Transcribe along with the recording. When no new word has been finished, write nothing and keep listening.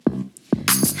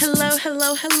Hello,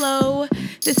 hello, hello.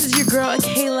 This is your girl,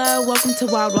 Akayla. Welcome to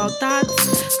Wild Wild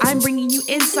Thoughts. I'm bringing you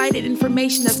insight and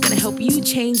information that's going to help you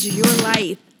change your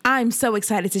life. I'm so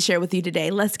excited to share with you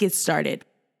today. Let's get started.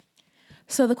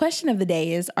 So, the question of the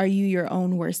day is, are you your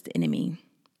own worst enemy?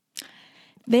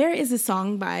 There is a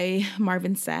song by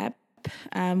Marvin Sapp,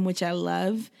 which I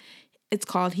love. It's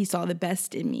called He Saw the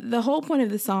Best in Me. The whole point of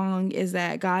the song is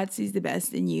that God sees the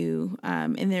best in you,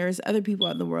 and there's other people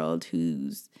out in the world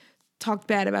who's talked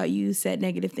bad about you, said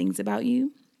negative things about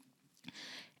you.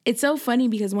 It's so funny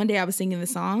because one day I was singing the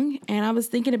song and I was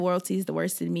thinking the world sees the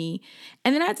worst in me.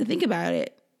 And then I had to think about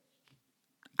it.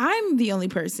 I'm the only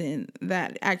person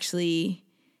that actually,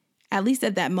 at least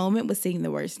at that moment, was seeing the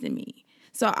worst in me.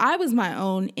 So I was my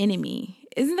own enemy.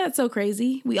 Isn't that so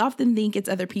crazy? We often think it's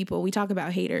other people. We talk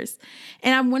about haters.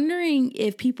 And I'm wondering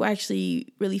if people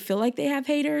actually really feel like they have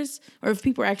haters, or if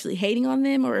people are actually hating on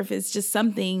them, or if it's just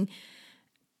something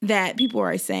that people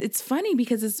are saying. It's funny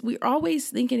because we're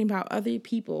always thinking about other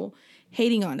people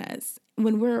hating on us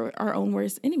when we're our own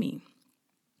worst enemy.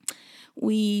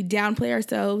 We downplay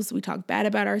ourselves. We talk bad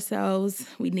about ourselves.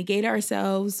 We negate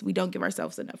ourselves. We don't give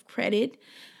ourselves enough credit.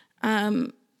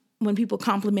 When people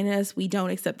compliment us, we don't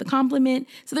accept the compliment.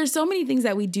 So there's so many things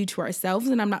that we do to ourselves.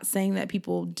 And I'm not saying that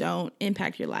people don't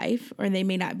impact your life, or they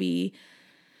may not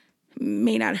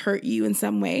hurt you in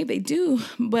some way. They do.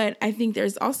 But I think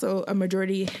there's also a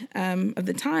majority of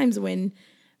the times when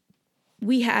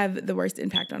we have the worst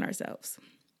impact on ourselves.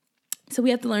 So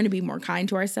we have to learn to be more kind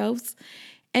to ourselves.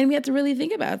 And we have to really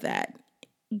think about that.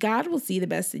 God will see the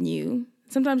best in you.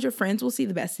 Sometimes your friends will see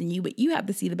the best in you, but you have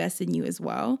to see the best in you as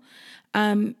well.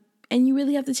 And you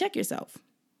really have to check yourself.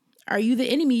 Are you the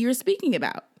enemy you're speaking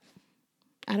about?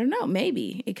 I don't know.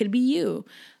 Maybe it could be you.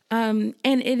 And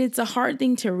it's a hard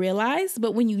thing to realize,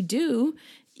 but when you do,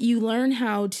 you learn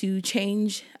how to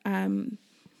change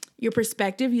your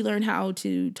perspective. You learn how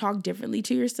to talk differently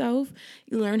to yourself.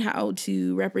 You learn how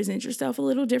to represent yourself a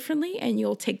little differently, and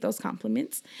you'll take those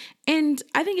compliments. And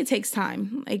I think it takes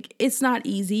time. Like, it's not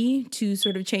easy to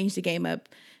sort of change the game up.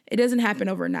 It doesn't happen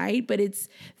overnight, but it's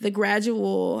the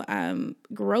gradual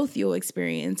growth you'll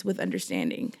experience with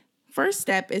understanding. First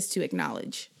step is to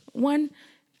acknowledge. One,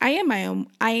 I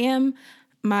am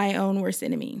my own worst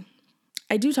enemy.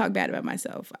 I do talk bad about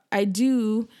myself. I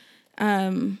do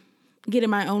get in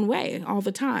my own way all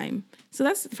the time. So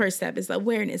that's the first step, is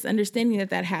awareness, understanding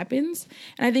that happens.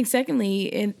 And I think secondly,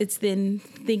 it's then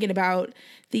thinking about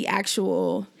the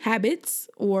actual habits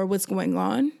or what's going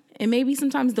on. And maybe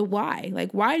sometimes the why.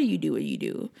 Like, why do you do what you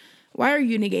do? Why are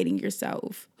you negating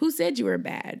yourself? Who said you were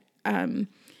bad? And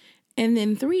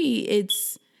then three,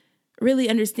 it's really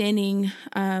understanding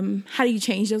how do you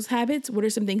change those habits? What are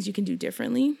some things you can do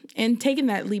differently? And taking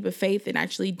that leap of faith and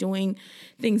actually doing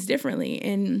things differently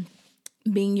and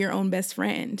being your own best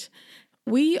friend.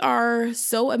 We are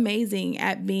so amazing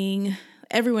at being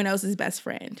everyone else's best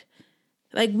friend.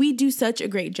 Like, we do such a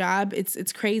great job.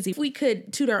 It's crazy. If we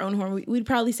could toot our own horn, we'd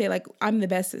probably say, like, I'm the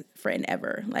best friend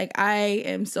ever. Like, I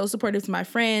am so supportive to my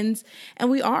friends. And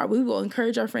we will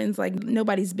encourage our friends like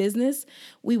nobody's business.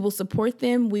 We will support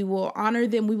them. We will honor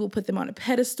them. We will put them on a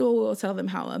pedestal. We'll tell them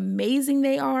how amazing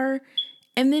they are.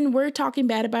 And then we're talking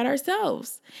bad about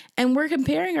ourselves. And we're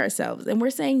comparing ourselves. And we're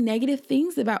saying negative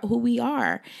things about who we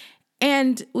are.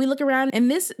 And we look around, and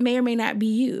this may or may not be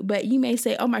you, but you may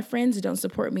say, oh, my friends don't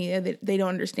support me. They don't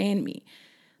understand me.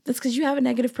 That's because you have a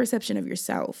negative perception of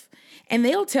yourself. And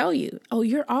they'll tell you, oh,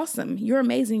 you're awesome. You're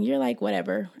amazing. You're like,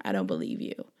 whatever. I don't believe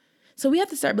you. So we have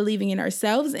to start believing in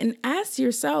ourselves and ask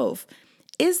yourself,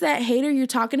 is that hater you're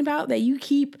talking about that you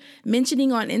keep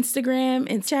mentioning on Instagram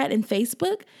and chat and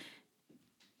Facebook,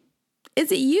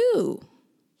 is it you?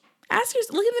 Ask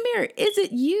yourself, look in the mirror. Is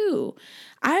it you?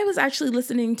 I was actually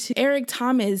listening to Eric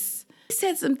Thomas. He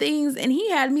said some things and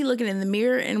he had me looking in the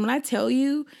mirror. And when I tell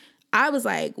you, I was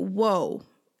like, whoa,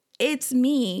 it's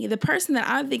me. The person that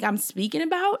I think I'm speaking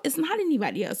about is not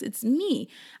anybody else. It's me.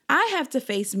 I have to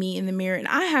face me in the mirror, and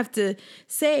I have to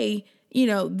say,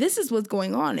 this is what's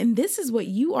going on, and this is what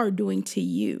you are doing to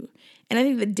you. And I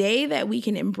think the day that we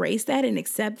can embrace that and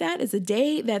accept that is the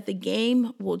day that the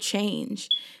game will change,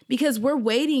 because we're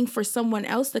waiting for someone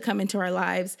else to come into our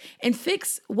lives and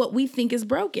fix what we think is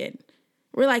broken.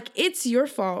 We're like, it's your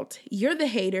fault. You're the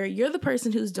hater. You're the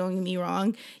person who's doing me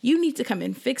wrong. You need to come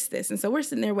and fix this. And so we're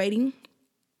sitting there waiting.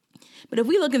 But if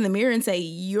we look in the mirror and say,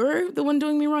 you're the one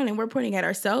doing me wrong, and we're pointing at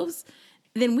ourselves,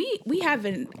 then we have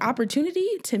an opportunity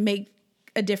to make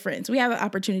a difference. We have an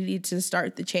opportunity to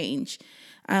start the change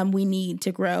we need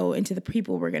to grow into the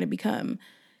people we're going to become.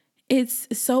 It's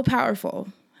so powerful.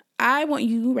 I want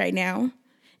you right now,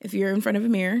 if you're in front of a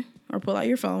mirror or pull out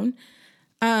your phone,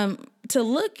 To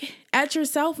look at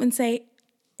yourself and say,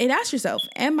 and ask yourself,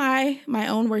 am I my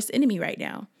own worst enemy right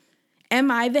now? Am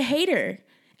I the hater?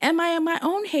 Am I my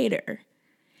own hater?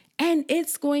 And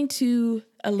it's going to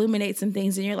illuminate some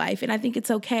things in your life. And I think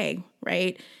it's okay,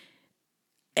 right?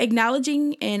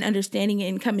 Acknowledging and understanding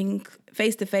and coming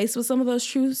face to face with some of those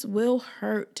truths will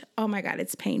hurt. Oh my God,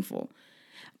 it's painful.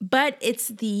 But it's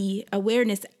the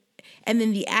awareness and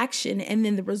then the action and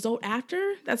then the result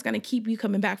after that's going to keep you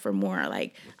coming back for more.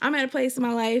 Like, I'm at a place in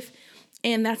my life,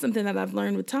 and that's something that I've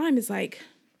learned with time is like,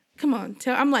 come on,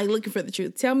 I'm like looking for the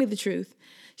truth. Tell me the truth.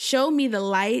 Show me the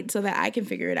light so that I can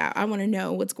figure it out. I want to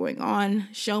know what's going on.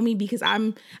 Show me, because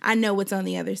I know what's on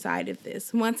the other side of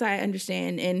this. Once I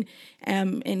understand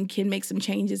and can make some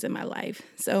changes in my life.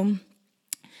 So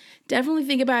definitely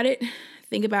think about it.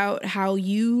 Think about how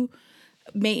you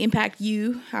may impact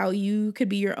you, how you could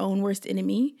be your own worst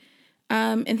enemy.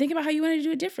 And think about how you want to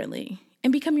do it differently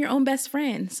and become your own best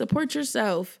friend. Support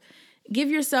yourself. Give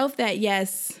yourself that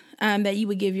yes that you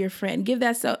would give your friend. Give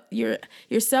that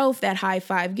yourself that high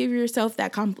five. Give yourself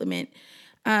that compliment.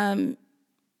 And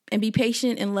be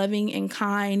patient and loving and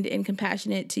kind and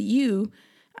compassionate to you,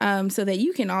 so that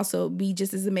you can also be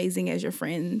just as amazing as your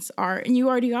friends are. And you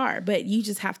already are, but you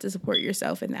just have to support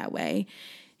yourself in that way.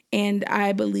 And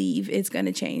I believe it's going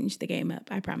to change the game up.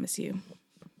 I promise you.